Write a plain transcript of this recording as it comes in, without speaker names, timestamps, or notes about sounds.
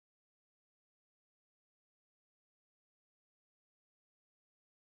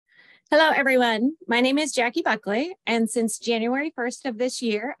Hello, everyone. My name is Jackie Buckley, and since January 1st of this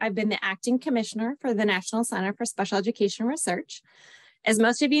year, I've been the acting commissioner for the National Center for Special Education Research. As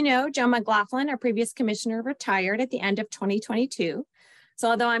most of you know, Joe McLaughlin, our previous commissioner, retired at the end of 2022. So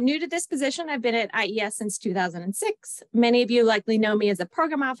although I'm new to this position, I've been at IES since 2006. Many of you likely know me as a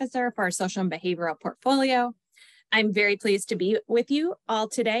program officer for our social and behavioral portfolio. I'm very pleased to be with you all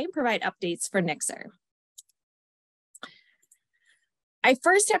today and provide updates for NICSR. I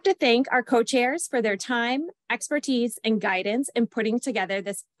first have to thank our co-chairs for their time, expertise, and guidance in putting together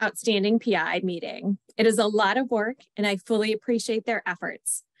this outstanding PI meeting. It is a lot of work, and I fully appreciate their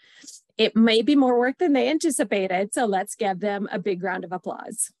efforts. It may be more work than they anticipated, so let's give them a big round of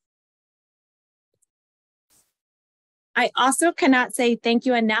applause. I also cannot say thank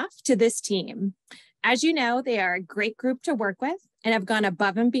you enough to this team. As you know, they are a great group to work with and have gone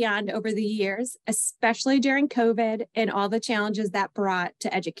above and beyond over the years, especially during COVID and all the challenges that brought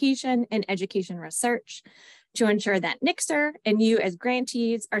to education and education research to ensure that NICSR and you as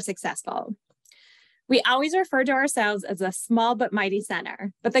grantees are successful. We always refer to ourselves as a small but mighty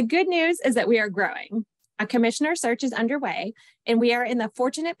center, but the good news is that we are growing. A commissioner search is underway, and we are in the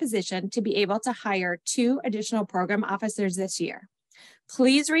fortunate position to be able to hire 2 additional program officers this year.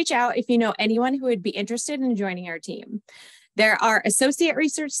 Please reach out if you know anyone who would be interested in joining our team. There are associate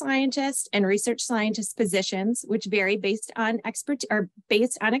research scientists and research scientist positions, which vary based on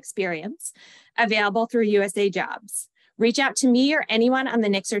experience, available through USA Jobs. Reach out to me or anyone on the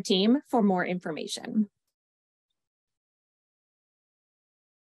NICSR team for more information.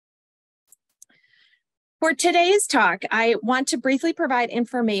 For today's talk, I want to briefly provide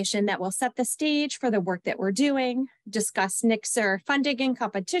information that will set the stage for the work that we're doing, discuss NICSR funding and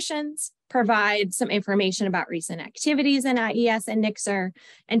competitions, provide some information about recent activities in IES and NICSR,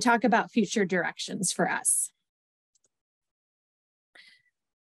 and talk about future directions for us.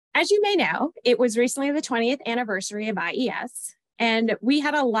 As you may know, it was recently the 20th anniversary of IES, and we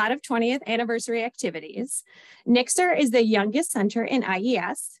had a lot of 20th anniversary activities. NICSR is the youngest center in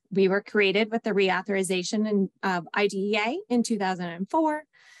IES. We were created with the reauthorization of IDEA in 2004.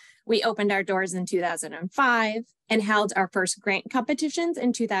 We opened our doors in 2005 and held our first grant competitions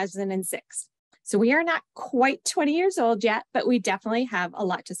in 2006. So we are not quite 20 years old yet, but we definitely have a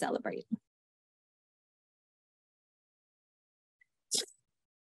lot to celebrate.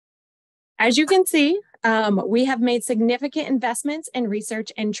 As you can see, we have made significant investments in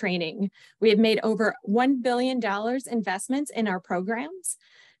research and training. We have made over $1 billion investments in our programs.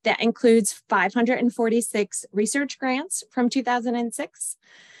 That includes 546 research grants from 2006,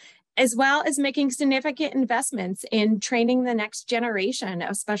 as well as making significant investments in training the next generation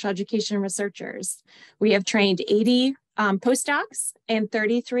of special education researchers. We have trained 80 postdocs and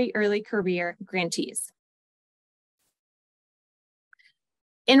 33 early career grantees.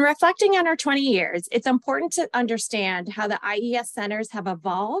 In reflecting on our 20 years, it's important to understand how the IES centers have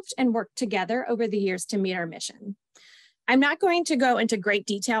evolved and worked together over the years to meet our mission. I'm not going to go into great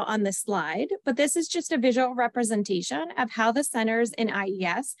detail on this slide, but this is just a visual representation of how the centers in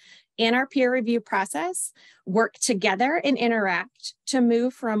IES and our peer review process work together and interact to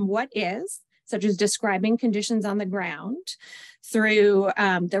move from what is, such as describing conditions on the ground, through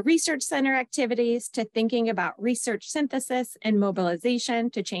the research center activities to thinking about research synthesis and mobilization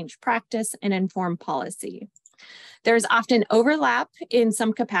to change practice and inform policy. There's often overlap in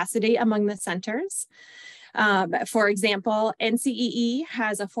some capacity among the centers. For example, NCEE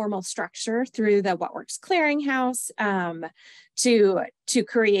has a formal structure through the What Works Clearinghouse to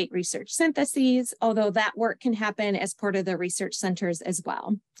create research syntheses, although that work can happen as part of the research centers as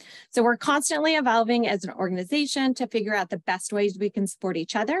well. So we're constantly evolving as an organization to figure out the best ways we can support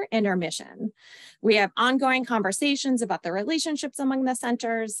each other and our mission. We have ongoing conversations about the relationships among the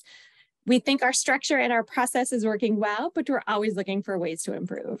centers. We think our structure and our process is working well, but we're always looking for ways to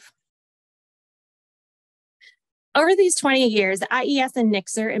improve. Over these 20 years, IES and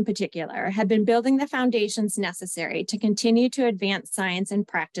NICSR in particular have been building the foundations necessary to continue to advance science and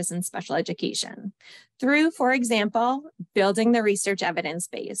practice in special education through, for example, building the research evidence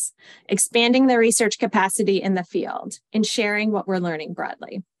base, expanding the research capacity in the field, and sharing what we're learning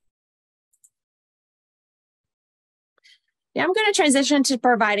broadly. Now I'm going to transition to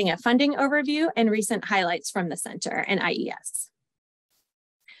providing a funding overview and recent highlights from the center and IES.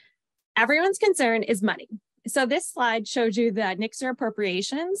 Everyone's concern is money. So this slide shows you the NICSR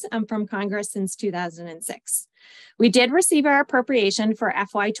appropriations from Congress since 2006. We did receive our appropriation for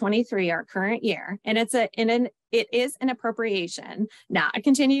FY23, our current year, and it is an appropriation, not a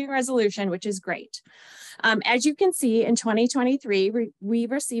continuing resolution, which is great. As you can see, in 2023, we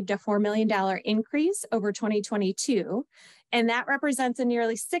received a $4 million increase over 2022, and that represents a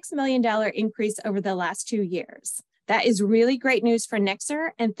nearly $6 million increase over the last 2 years. That is really great news for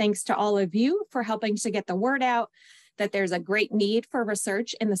Nixer, and thanks to all of you for helping to get the word out that there's a great need for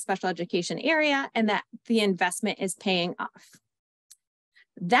research in the special education area and that the investment is paying off.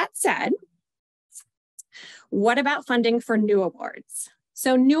 That said, what about funding for new awards?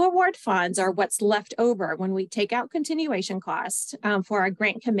 So new award funds are what's left over when we take out continuation costs for our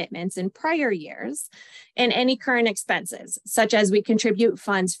grant commitments in prior years and any current expenses, such as we contribute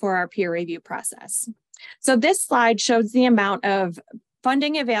funds for our peer review process. So this slide shows the amount of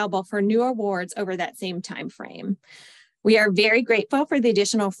funding available for new awards over that same time frame. We are very grateful for the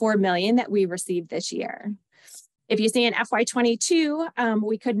additional $4 million that we received this year. If you see in FY22,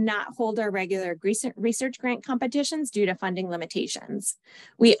 we could not hold our regular research grant competitions due to funding limitations.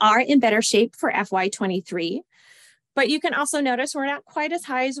 We are in better shape for FY23, but you can also notice we're not quite as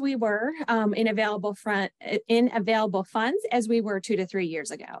high as we were in available funds as we were 2 to 3 years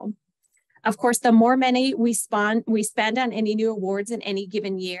ago. Of course, the more money we spend on any new awards in any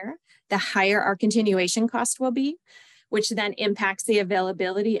given year, the higher our continuation cost will be, which then impacts the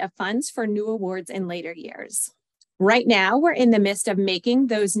availability of funds for new awards in later years. Right now, we're in the midst of making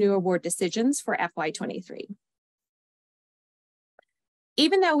those new award decisions for FY23.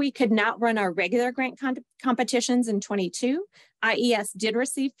 Even though we could not run our regular grant competitions in 22, IES did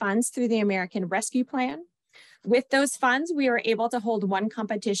receive funds through the American Rescue Plan. With those funds, we were able to hold one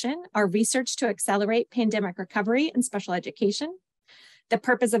competition, our Research to Accelerate Pandemic Recovery in Special Education. The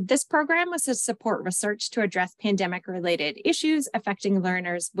purpose of this program was to support research to address pandemic-related issues affecting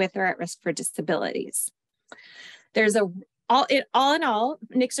learners with or at risk for disabilities. There's all in all,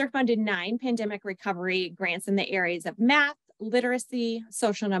 Nixer funded 9 pandemic recovery grants in the areas of math, literacy,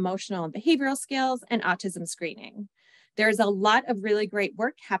 social and emotional and behavioral skills, and autism screening. There's a lot of really great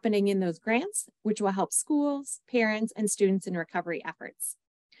work happening in those grants, which will help schools, parents, and students in recovery efforts.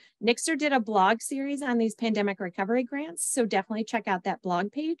 Nixer did a blog series on these pandemic recovery grants, so definitely check out that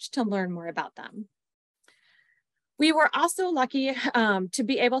blog page to learn more about them. We were also lucky to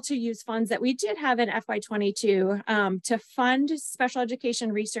be able to use funds that we did have in FY22 to fund special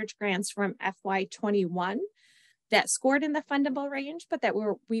education research grants from FY21 that scored in the fundable range, but that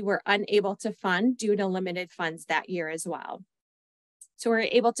we were unable to fund due to limited funds that year as well. So we're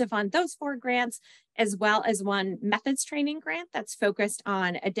able to fund those 4 grants, as well as one methods training grant that's focused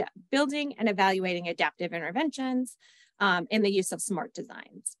on building and evaluating adaptive interventions in the use of smart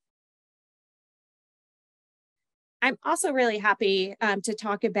designs. I'm also really happy to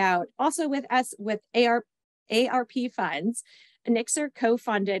talk about, also with us with ARP funds, Nixer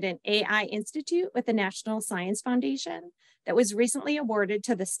co-funded an AI Institute with the National Science Foundation that was recently awarded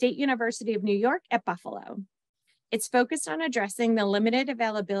to the State University of New York at Buffalo. It's focused on addressing the limited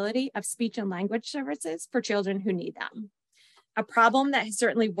availability of speech and language services for children who need them, a problem that has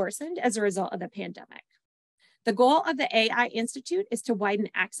certainly worsened as a result of the pandemic. The goal of the AI Institute is to widen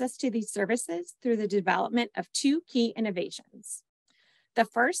access to these services through the development of 2 key innovations. The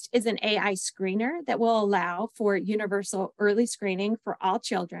first is an AI screener that will allow for universal early screening for all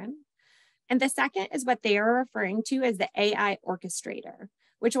children. And the second is what they are referring to as the AI orchestrator,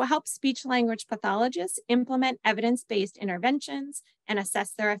 which will help speech language pathologists implement evidence-based interventions and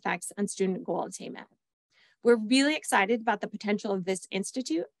assess their effects on student goal attainment. We're really excited about the potential of this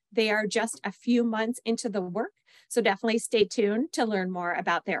institute. They are just a few months into the work, so definitely stay tuned to learn more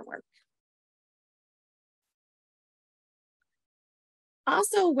about their work.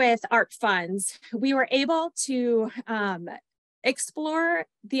 Also with ARP funds, we were able to explore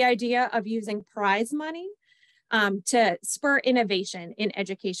the idea of using prize money to spur innovation in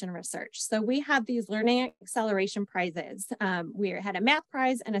education research. So we have these learning acceleration prizes. We had a math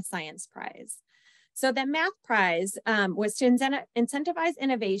prize and a science prize. So the math prize was to incentivize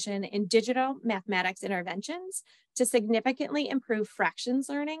innovation in digital mathematics interventions to significantly improve fractions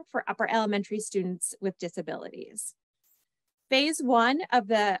learning for upper elementary students with disabilities. Phase 1 of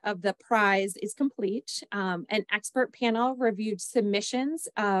the prize is complete. An expert panel reviewed submissions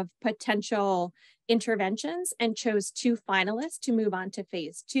of potential interventions and chose 2 finalists to move on to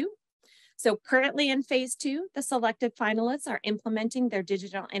phase 2. So currently in phase 2, the selected finalists are implementing their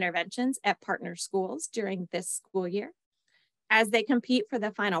digital interventions at partner schools during this school year. As they compete for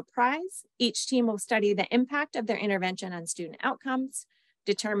the final prize, each team will study the impact of their intervention on student outcomes,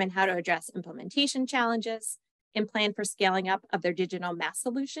 determine how to address implementation challenges, and plan for scaling up of their digital math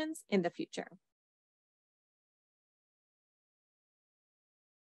solutions in the future.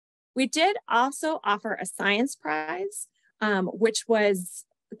 We did also offer a science prize, which was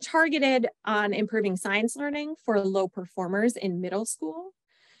targeted on improving science learning for low performers in middle school.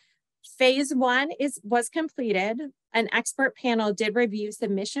 Phase 1 was completed. An expert panel did review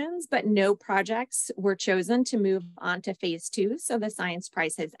submissions, but no projects were chosen to move on to phase 2, so the science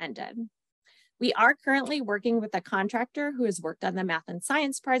prize has ended. We are currently working with a contractor who has worked on the math and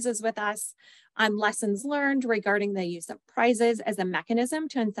science prizes with us on lessons learned regarding the use of prizes as a mechanism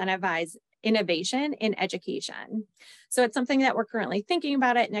to incentivize innovation in education. So it's something that we're currently thinking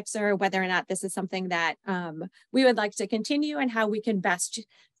about at Nixer, whether or not this is something that we would like to continue and how we can best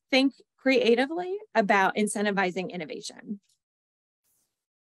think creatively about incentivizing innovation.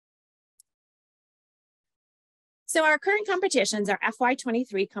 So our current competitions are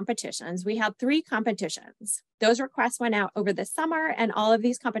FY23 competitions. We had 3 competitions. Those requests went out over the summer and all of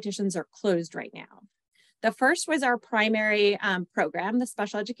these competitions are closed right now. The first was our primary program, the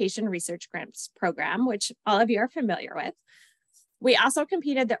Special Education Research Grants Program, which all of you are familiar with. We also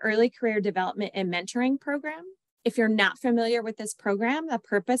competed the Early Career Development and Mentoring Program. If you're not familiar with this program, the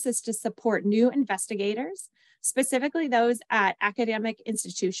purpose is to support new investigators, specifically those at academic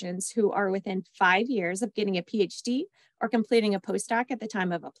institutions who are within 5 years of getting a PhD or completing a postdoc at the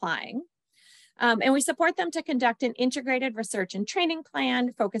time of applying. And we support them to conduct an integrated research and training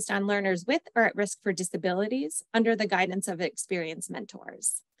plan focused on learners with or at risk for disabilities under the guidance of experienced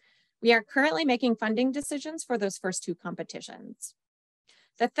mentors. We are currently making funding decisions for those first 2 competitions.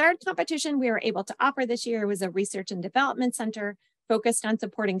 The third competition we were able to offer this year was a research and development center focused on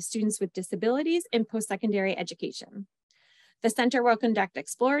supporting students with disabilities in post-secondary education. The center will conduct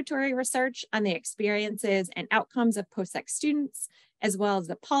exploratory research on the experiences and outcomes of post-sec students, as well as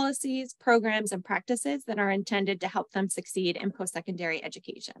the policies, programs, and practices that are intended to help them succeed in post-secondary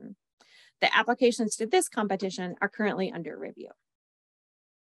education. The applications to this competition are currently under review.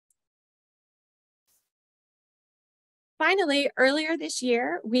 Finally, earlier this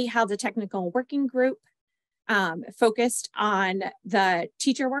year, we held a technical working group focused on the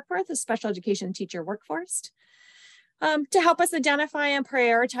teacher workforce, the special education teacher workforce, to help us identify and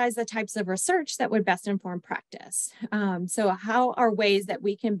prioritize the types of research that would best inform practice. So how are ways that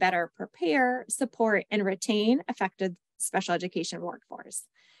we can better prepare, support, and retain effective special education workforce?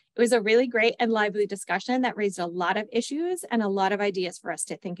 It was a really great and lively discussion that raised a lot of issues and a lot of ideas for us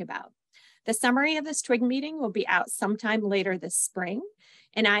to think about. The summary of this TWIG meeting will be out sometime later this spring,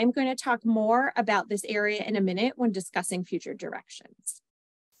 and I'm going to talk more about this area in a minute when discussing future directions.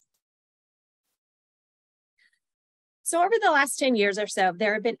 So over the last 10 years or so,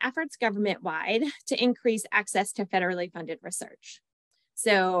 there have been efforts government-wide to increase access to federally funded research.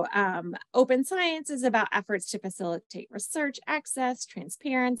 So Open Science is about efforts to facilitate research access,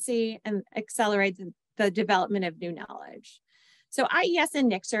 transparency, and accelerate the development of new knowledge. So IES and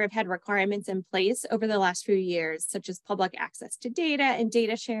Nixer have had requirements in place over the last few years, such as public access to data and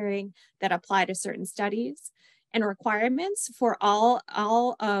data sharing that apply to certain studies, and requirements for all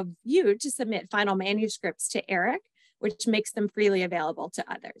of you to submit final manuscripts to ERIC, which makes them freely available to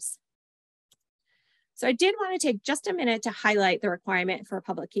others. So I did want to take just a minute to highlight the requirement for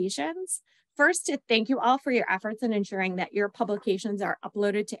publications. First, to thank you all for your efforts in ensuring that your publications are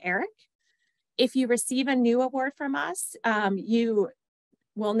uploaded to ERIC. If you receive a new award from us, you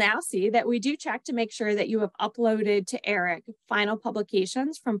will now see that we do check to make sure that you have uploaded to ERIC final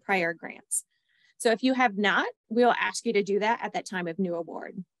publications from prior grants. So if you have not, we'll ask you to do that at that time of new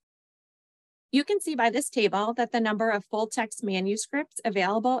award. You can see by this table that the number of full text manuscripts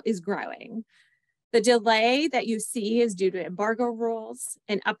available is growing. The delay that you see is due to embargo rules,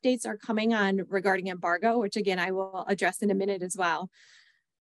 and updates are coming on regarding embargo, which again, I will address in a minute as well.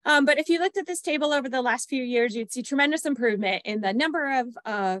 But if you looked at this table over the last few years, you'd see tremendous improvement in the number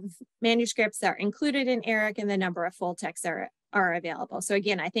of manuscripts that are included in ERIC and the number of full texts are available. So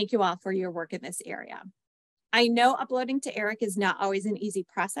again, I thank you all for your work in this area. I know uploading to ERIC is not always an easy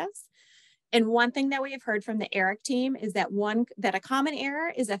process. And one thing that we have heard from the ERIC team is that a common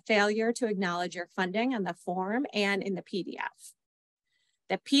error is a failure to acknowledge your funding on the form and in the PDF.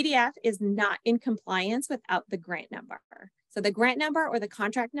 The PDF is not in compliance without the grant number. So the grant number or the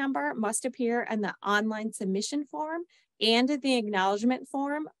contract number must appear in the online submission form and in the acknowledgement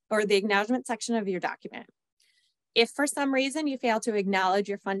form or the acknowledgement section of your document. If for some reason you fail to acknowledge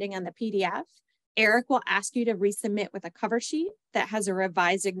your funding on the PDF, ERIC will ask you to resubmit with a cover sheet that has a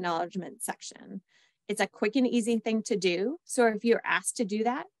revised acknowledgement section. It's a quick and easy thing to do. So if you're asked to do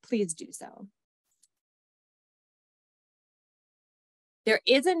that, please do so. There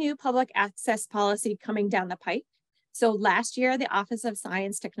is a new public access policy coming down the pike. So last year, the Office of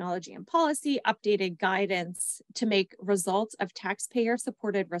Science, Technology, and Policy updated guidance to make results of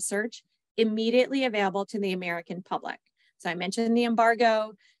taxpayer-supported research immediately available to the American public. So I mentioned the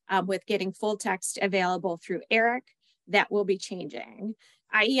embargo with getting full text available through ERIC. That will be changing.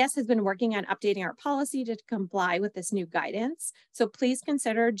 IES has been working on updating our policy to comply with this new guidance. So please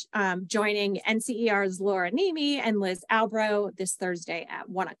consider joining NCER's Laura Nemi and Liz Albro this Thursday at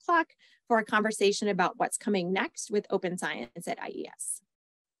 1 o'clock for a conversation about what's coming next with open science at IES.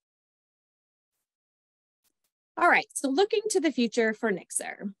 All right, so looking to the future for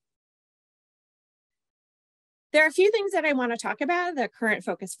NICSR. There are a few things that I want to talk about, the current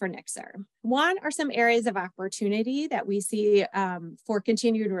focus for NICSR. One are some areas of opportunity that we see for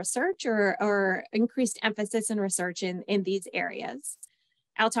continued research or increased emphasis in research in these areas.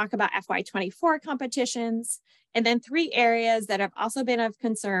 I'll talk about FY24 competitions, and then 3 areas that have also been of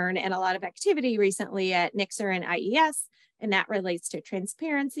concern and a lot of activity recently at NICSR and IES, and that relates to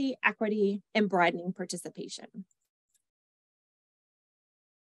transparency, equity, and broadening participation.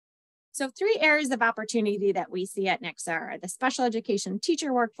 So 3 areas of opportunity that we see at NICSR are the special education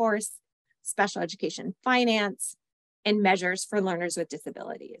teacher workforce, special education finance, and measures for learners with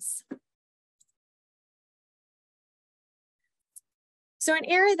disabilities. So an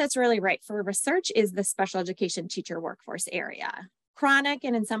area that's really right for research is the special education teacher workforce area. Chronic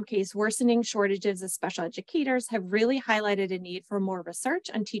and in some cases worsening shortages of special educators have really highlighted a need for more research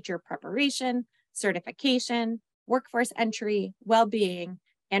on teacher preparation, certification, workforce entry, well-being,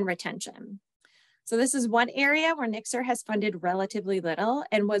 and retention. So this is one area where NICSR has funded relatively little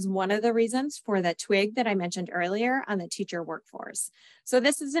and was one of the reasons for the twig that I mentioned earlier on the teacher workforce. So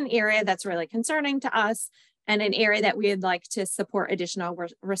this is an area that's really concerning to us and an area that we'd like to support additional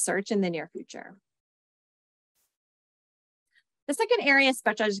research in the near future. The second area is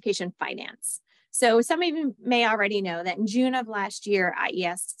special education finance. So some of you may already know that in June of last year,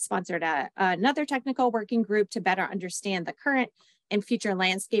 IES sponsored another technical working group to better understand the current and future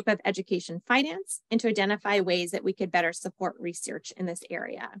landscape of education finance and to identify ways that we could better support research in this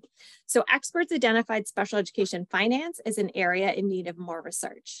area. So experts identified special education finance as an area in need of more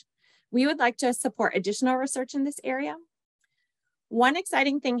research. We would like to support additional research in this area. One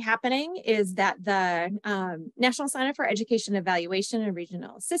exciting thing happening is that the National Center for Education Evaluation and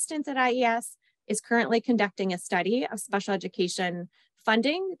Regional Assistance at IES is currently conducting a study of special education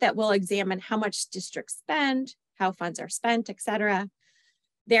funding that will examine how much districts spend, how funds are spent, et cetera.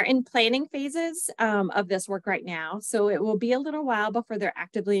 They're in planning phases of this work right now, so it will be a little while before they're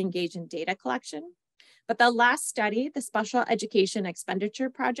actively engaged in data collection. But the last study, the Special Education Expenditure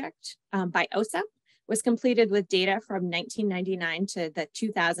Project by OSA, was completed with data from 1999 to the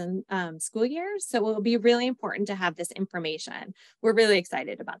 2000 school year. So it will be really important to have this information. We're really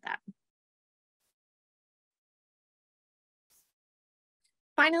excited about that.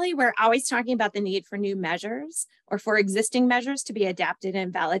 Finally, we're always talking about the need for new measures or for existing measures to be adapted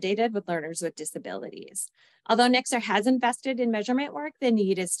and validated with learners with disabilities. Although NICSR has invested in measurement work, the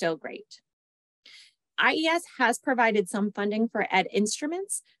need is still great. IES has provided some funding for Ed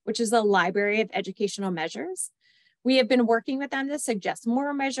Instruments, which is a library of educational measures. We have been working with them to suggest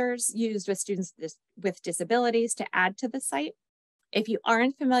more measures used with students with disabilities to add to the site. If you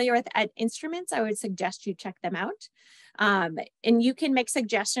aren't familiar with Ed Instruments, I would suggest you check them out. And you can make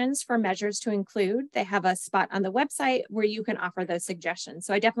suggestions for measures to include. They have a spot on the website where you can offer those suggestions.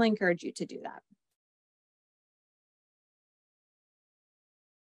 So I definitely encourage you to do that.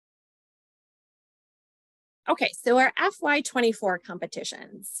 Okay, so our FY24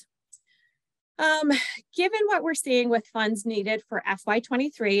 competitions. Given what we're seeing with funds needed for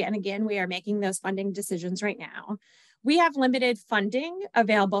FY23, and again, we are making those funding decisions right now, we have limited funding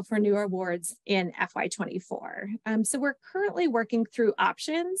available for new awards in FY24. So we're currently working through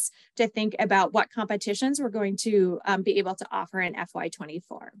options to think about what competitions we're going to be able to offer in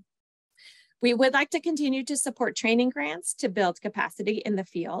FY24. We would like to continue to support training grants to build capacity in the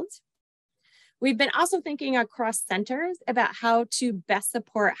field. We've been also thinking across centers about how to best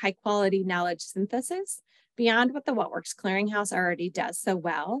support high quality knowledge synthesis beyond what the What Works Clearinghouse already does so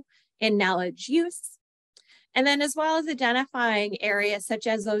well in knowledge use. And then as well as identifying areas such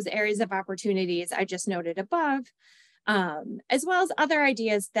as those areas of opportunities I just noted above, as well as other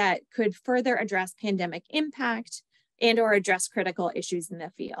ideas that could further address pandemic impact and or address critical issues in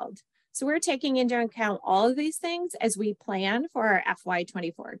the field. So we're taking into account all of these things as we plan for our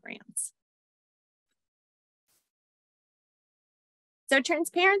FY24 grants. So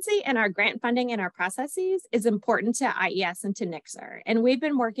transparency in our grant funding and our processes is important to IES and to NICSR. And we've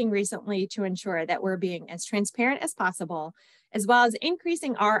been working recently to ensure that we're being as transparent as possible, as well as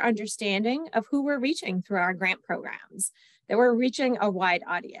increasing our understanding of who we're reaching through our grant programs, that we're reaching a wide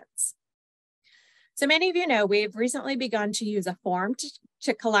audience. So many of you know, we've recently begun to use a form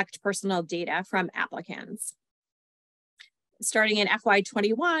to collect personal data from applicants. starting in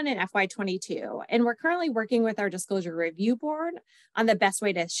FY21 and FY22. And we're currently working with our Disclosure Review Board on the best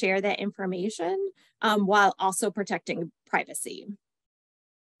way to share that information while also protecting privacy.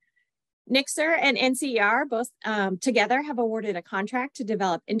 NICSR and NCER both together have awarded a contract to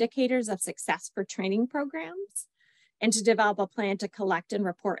develop indicators of success for training programs and to develop a plan to collect and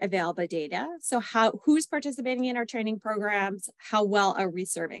report available data. So who's participating in our training programs, how well are we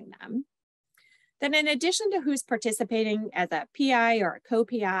serving them? Then in addition to who's participating as a PI or a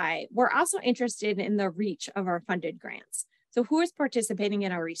co-PI, we're also interested in the reach of our funded grants. So who is participating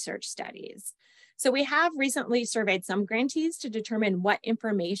in our research studies? So we have recently surveyed some grantees to determine what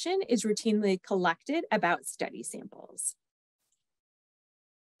information is routinely collected about study samples.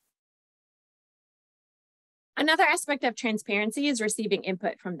 Another aspect of transparency is receiving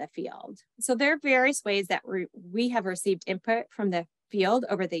input from the field. So there are various ways that we have received input from the field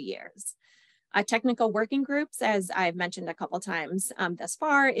over the years. Technical working groups, as I've mentioned a couple times thus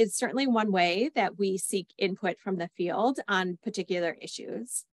far, is certainly one way that we seek input from the field on particular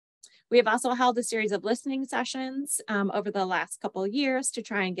issues. We have also held a series of listening sessions over the last couple of years to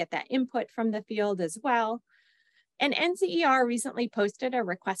try and get that input from the field as well. And NCER recently posted a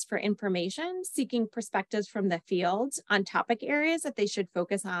request for information seeking perspectives from the field on topic areas that they should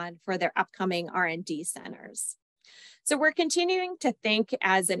focus on for their upcoming R&D centers. So we're continuing to think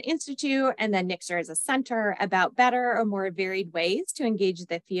as an institute and then NICSR as a center about better or more varied ways to engage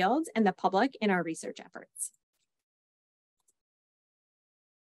the field and the public in our research efforts.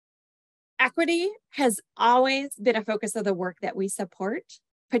 Equity has always been a focus of the work that we support,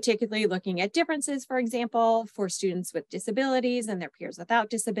 particularly looking at differences, for example, for students with disabilities and their peers without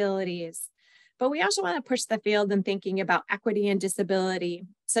disabilities. But we also want to push the field in thinking about equity and disability,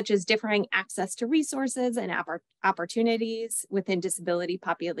 such as differing access to resources and opportunities within disability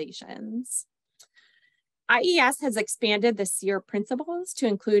populations. IES has expanded the SEER principles to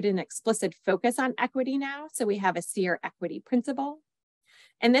include an explicit focus on equity now. So we have a SEER equity principle.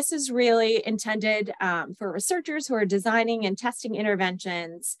 And this is really intended for researchers who are designing and testing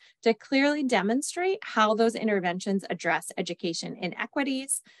interventions to clearly demonstrate how those interventions address education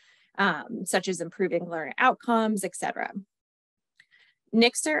inequities, such as improving learner outcomes, et cetera.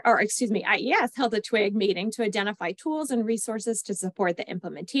 IES held a TWIG meeting to identify tools and resources to support the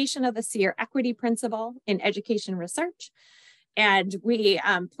implementation of the SEER equity principle in education research. And we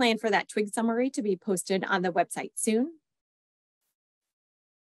plan for that TWIG summary to be posted on the website soon.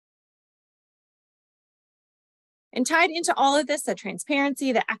 And tied into all of this, the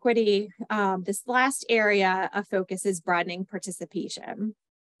transparency, the equity, this last area of focus is broadening participation.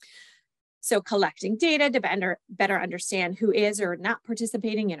 So collecting data to better understand who is or not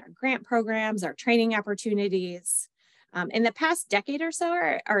participating in our grant programs, our training opportunities. In the past decade or so,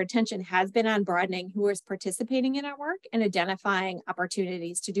 our attention has been on broadening who is participating in our work and identifying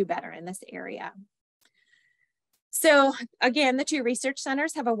opportunities to do better in this area. So again, the two research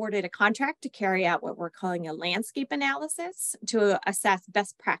centers have awarded a contract to carry out what we're calling a landscape analysis to assess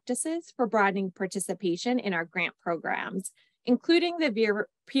best practices for broadening participation in our grant programs, including the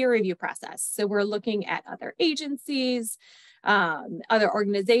peer review process. So we're looking at other agencies, other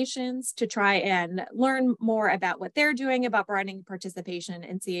organizations to try and learn more about what they're doing about broadening participation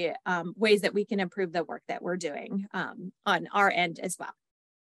and see ways that we can improve the work that we're doing on our end as well.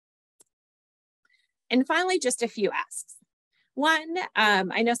 And finally, just a few asks. One,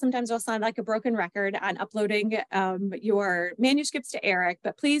 I know sometimes it'll sound like a broken record on uploading your manuscripts to ERIC,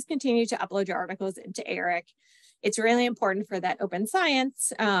 but please continue to upload your articles into ERIC. It's really important for that open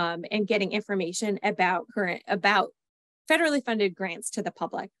science and getting information about federally funded grants to the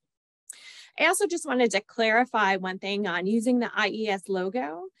public. I also just wanted to clarify one thing on using the IES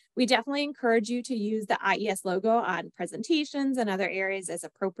logo. We definitely encourage you to use the IES logo on presentations and other areas as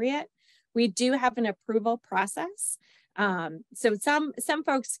appropriate. We do have an approval process. So some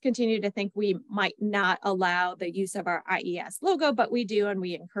folks continue to think we might not allow the use of our IES logo, but we do and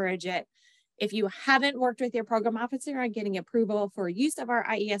we encourage it. If you haven't worked with your program officer on getting approval for use of our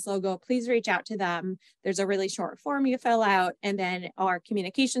IES logo, please reach out to them. There's a really short form you fill out, and then our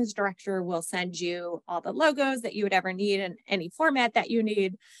communications director will send you all the logos that you would ever need in any format that you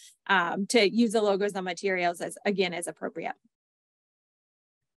need to use the logos and materials as appropriate.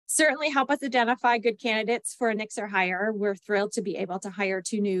 Certainly help us identify good candidates for a NICSR hire. We're thrilled to be able to hire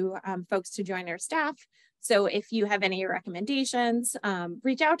 2 new folks to join our staff. So if you have any recommendations,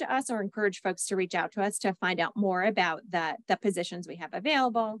 reach out to us or encourage folks to reach out to us to find out more about the positions we have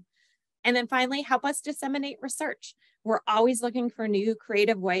available. And then finally, help us disseminate research. We're always looking for new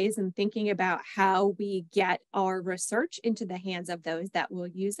creative ways and thinking about how we get our research into the hands of those that will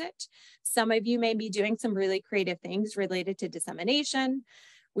use it. Some of you may be doing some really creative things related to dissemination.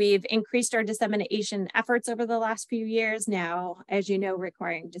 We've increased our dissemination efforts over the last few years now, as you know,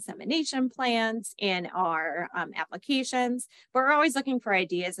 requiring dissemination plans in our applications. But we're always looking for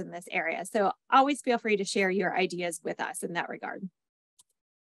ideas in this area. So always feel free to share your ideas with us in that regard.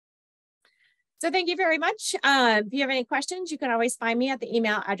 So thank you very much. If you have any questions, you can always find me at the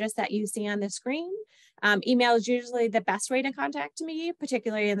email address that you see on the screen. Email is usually the best way to contact me,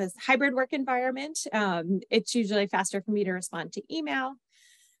 particularly in this hybrid work environment. It's usually faster for me to respond to email.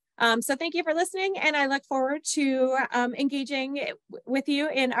 So thank you for listening, and I look forward to engaging with you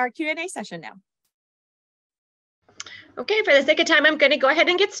in our Q&A session now. Okay, for the sake of time, I'm going to go ahead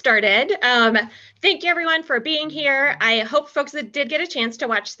and get started. Thank you everyone for being here. I hope folks that did get a chance to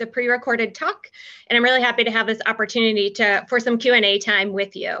watch the pre-recorded talk, and I'm really happy to have this opportunity for some Q&A time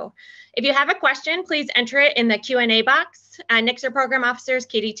with you. If you have a question, please enter it in the Q&A box. NICSR program officers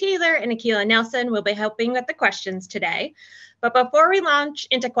Katie Taylor and Akila Nelson will be helping with the questions today. But before we launch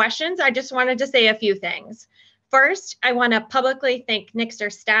into questions, I just wanted to say a few things. First, I want to publicly thank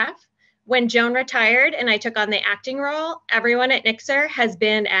NICSR staff. When Joan retired and I took on the acting role, everyone at NICSR has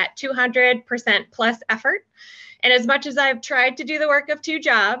been at 200% plus effort. And as much as I've tried to do the work of two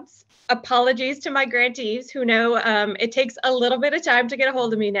jobs, apologies to my grantees who know it takes a little bit of time to get a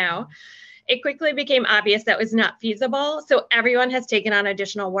hold of me now. It quickly became obvious that was not feasible, so everyone has taken on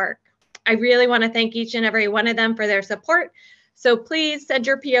additional work. I really want to thank each and every one of them for their support. So please send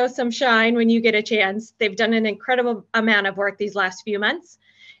your PO some shine when you get a chance. They've done an incredible amount of work these last few months.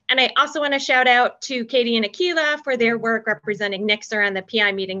 And I also want to shout out to Katie and Akila for their work representing NICSR on the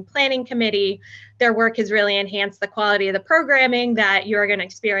PI meeting planning committee. Their work has really enhanced the quality of the programming that you're going to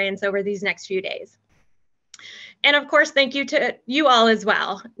experience over these next few days. And of course, thank you to you all as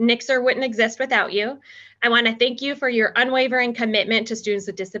well. NICSR wouldn't exist without you. I want to thank you for your unwavering commitment to students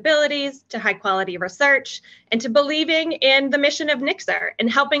with disabilities, to high quality research, and to believing in the mission of NICSR and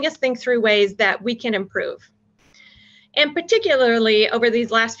helping us think through ways that we can improve. And particularly over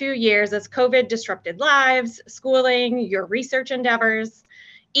these last few years as COVID disrupted lives, schooling, your research endeavors,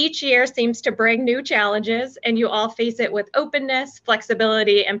 each year seems to bring new challenges and you all face it with openness,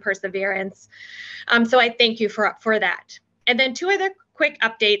 flexibility, and perseverance. So I thank you for that. And then two other quick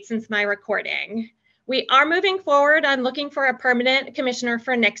updates since my recording. We are moving forward on looking for a permanent commissioner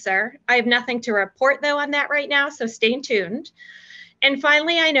for NICSR. I have nothing to report though on that right now, so stay tuned. And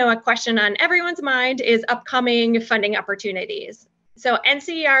finally, I know a question on everyone's mind is upcoming funding opportunities. So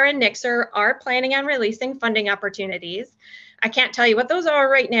NCER and NICSR are planning on releasing funding opportunities. I can't tell you what those are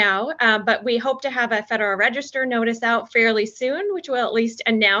right now, but we hope to have a Federal Register notice out fairly soon, which will at least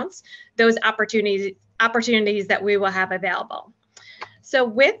announce those opportunities that we will have available. So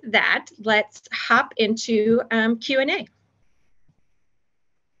with that, let's hop into Q&A.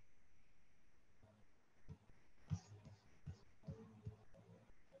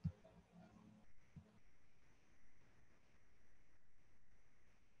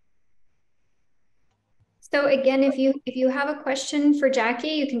 So again, if you have a question for Jackie,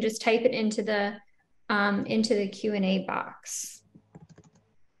 you can just type it into the Q&A box.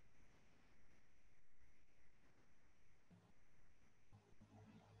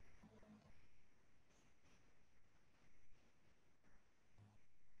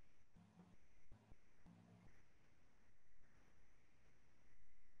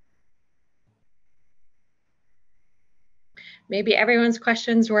 Maybe everyone's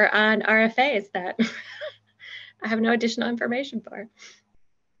questions were on RFAs that I have no additional information for.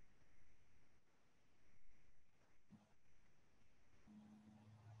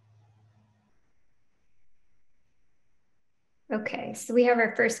 Okay, so we have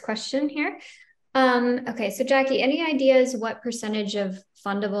our first question here. Okay, so Jackie, any ideas what percentage of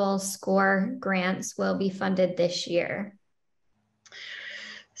fundable SCORE grants will be funded this year?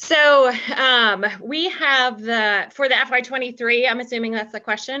 So we have for the FY23, I'm assuming that's the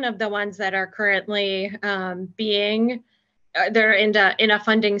question of the ones that are currently they're in a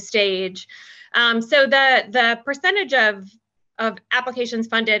funding stage. So the percentage of applications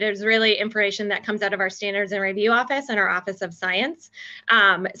funded is really information that comes out of our Standards and Review Office and our Office of Science.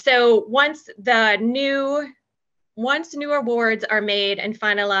 So once new awards are made and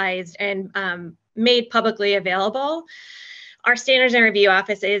finalized and made publicly available, our Standards and Review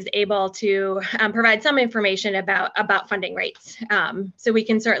Office is able to provide some information about funding rates. So we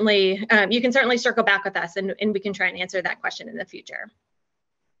can certainly, you can certainly circle back with us and we can try and answer that question in the future.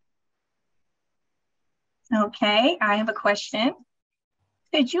 Okay, I have a question.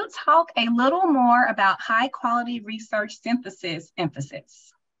 Could you talk a little more about high quality research synthesis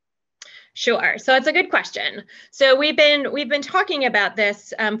emphasis? Sure. So it's a good question. So we've been talking about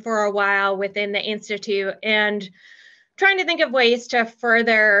this for a while within the Institute and trying to think of ways to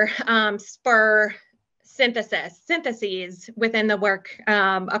further spur syntheses within the work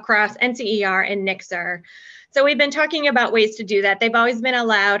across NCER and NICSR. So we've been talking about ways to do that. They've always been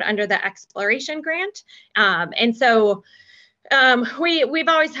allowed under the Exploration Grant. And so we've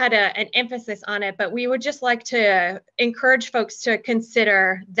always had an emphasis on it, but we would just like to encourage folks to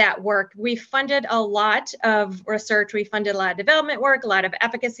consider that work. We funded a lot of research, we funded a lot of development work, a lot of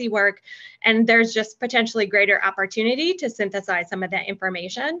efficacy work, and there's just potentially greater opportunity to synthesize some of that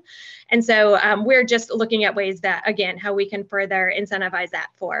information. And so we're just looking at ways that, again, how we can further incentivize that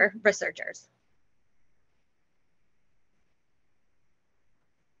for researchers.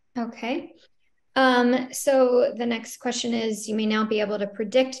 Okay. So the next question is, you may not be able to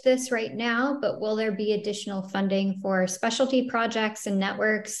predict this right now, but will there be additional funding for specialty projects and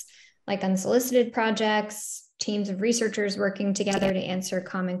networks like unsolicited projects, teams of researchers working together to answer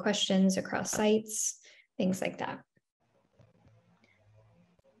common questions across sites, things like that?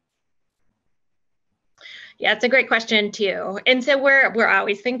 Yeah, it's a great question too. And so we're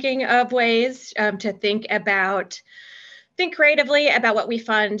always thinking of ways to think creatively about what we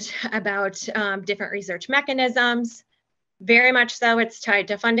fund, about different research mechanisms. Very much so, it's tied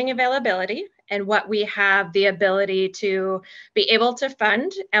to funding availability and what we have the ability to be able to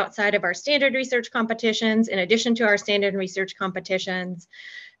fund outside of our standard research competitions, in addition to our standard research competitions.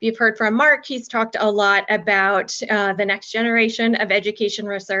 You've heard from Mark, he's talked a lot about the next generation of education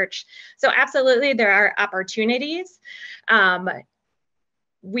research. So absolutely, there are opportunities.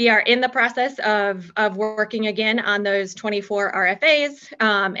 We are in the process of working again on those 24 RFAs,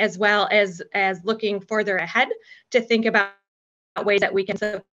 as well as looking further ahead to think about ways that we can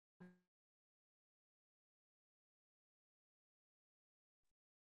support.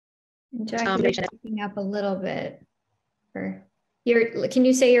 Jackie, you're picking up a little bit. Can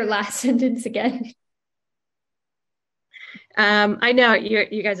you say your last sentence again? I know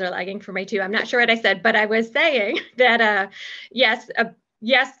you guys are lagging for me too. I'm not sure what I said, but I was saying that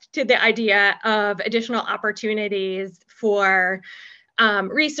yes to the idea of additional opportunities for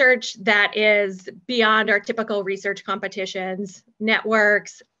research that is beyond our typical research competitions,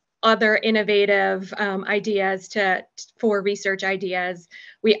 networks, other innovative ideas for research ideas.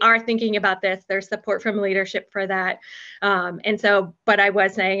 We are thinking about this. There's support from leadership for that. And so, but I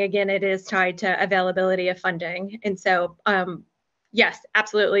was saying, again, it is tied to availability of funding. And so, yes,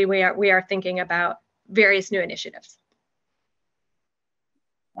 absolutely, we are thinking about various new initiatives.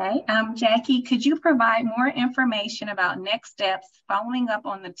 Okay, Jackie, could you provide more information about next steps following up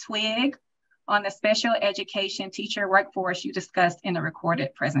on the TWIG on the special education teacher workforce you discussed in the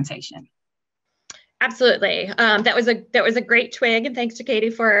recorded presentation? Absolutely. That was a great TWIG, and thanks to Katie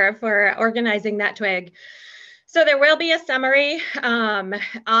for organizing that TWIG. So there will be a summary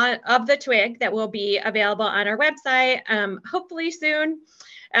of the TWIG that will be available on our website, hopefully soon.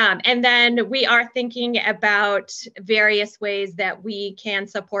 And then we are thinking about various ways that we can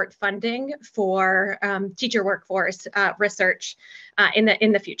support funding for teacher workforce research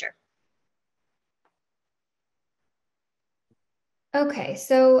in the future. Okay,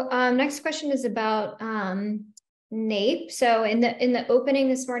 so next question is about NAEP. So in the opening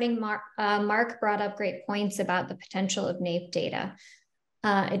this morning, Mark brought up great points about the potential of NAEP data.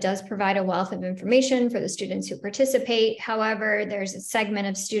 It does provide a wealth of information for the students who participate. However, there's a segment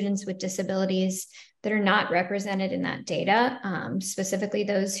of students with disabilities that are not represented in that data, specifically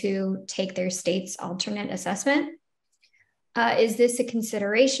those who take their state's alternate assessment. Is this a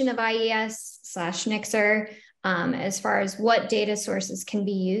consideration of IES/NICSR as far as what data sources can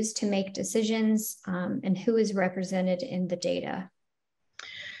be used to make decisions and who is represented in the data?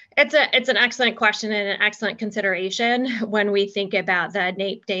 It's an excellent question and an excellent consideration when we think about the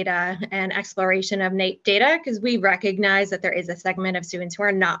NAEP data and exploration of NAEP data, because we recognize that there is a segment of students who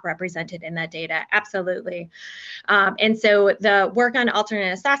are not represented in that data. Absolutely. And so the work on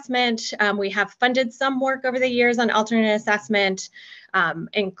alternate assessment, we have funded some work over the years on alternate assessment,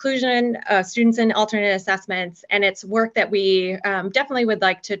 inclusion of students in alternate assessments, and it's work that we definitely would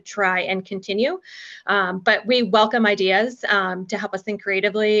like to try and continue. But we welcome ideas to help us think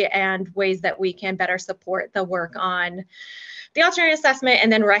creatively and ways that we can better support the work on the alternate assessment,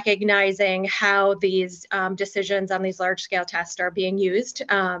 and then recognizing how these decisions on these large scale tests are being used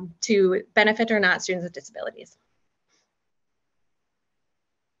to benefit or not students with disabilities.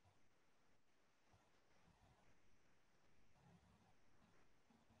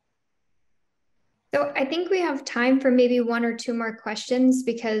 So I think we have time for maybe 1 or 2 more questions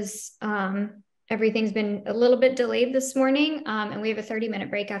because everything's been a little bit delayed this morning, and we have a 30-minute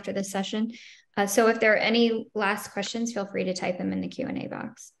break after this session. So if there are any last questions, feel free to type them in the Q&A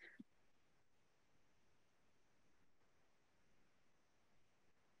box.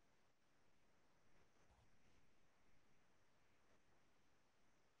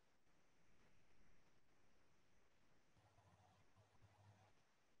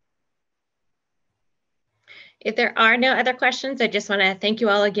 If there are no other questions, I just want to thank you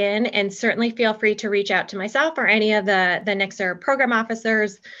all again, and certainly feel free to reach out to myself or any of the Nixer program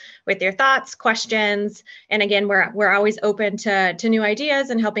officers with your thoughts, questions. And again, we're always open to new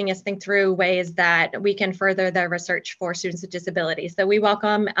ideas and helping us think through ways that we can further the research for students with disabilities. So we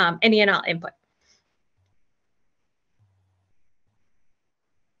welcome any and all input.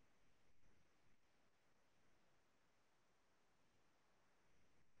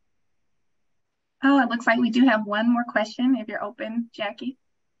 Oh, it looks like we do have one more question if you're open, Jackie.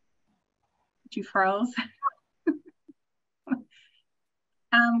 You froze.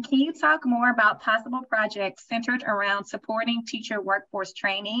 Can you talk more about possible projects centered around supporting teacher workforce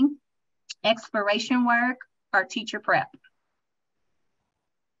training, exploration work, or teacher prep?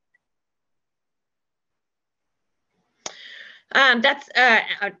 That's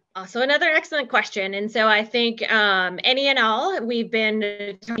also another excellent question. And so I think any and all, we've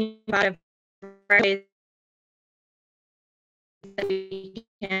been talking about ways that we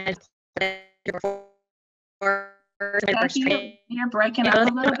can Jackie, you're breaking up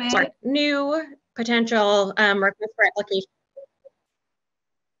a little bit. New potential requests for application.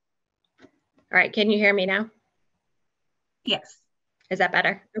 All right, can you hear me now? Yes. Is that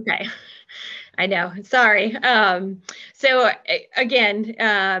better? Okay. I know, sorry. So again,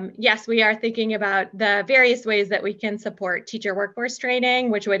 yes, we are thinking about the various ways that we can support teacher workforce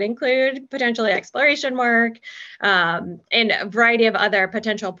training, which would include potentially exploration work and a variety of other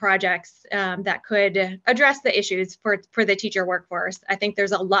potential projects that could address the issues for the teacher workforce. I think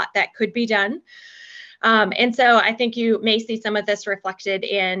there's a lot that could be done. And so I think you may see some of this reflected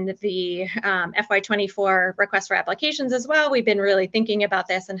in the FY24 request for applications as well. We've been really thinking about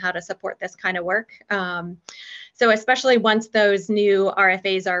this and how to support this kind of work. So especially once those new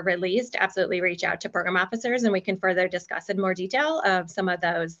RFAs are released, absolutely reach out to program officers and we can further discuss in more detail of some of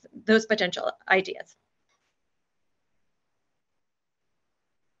those potential ideas.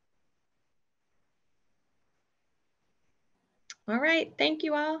 All right, thank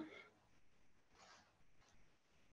you all.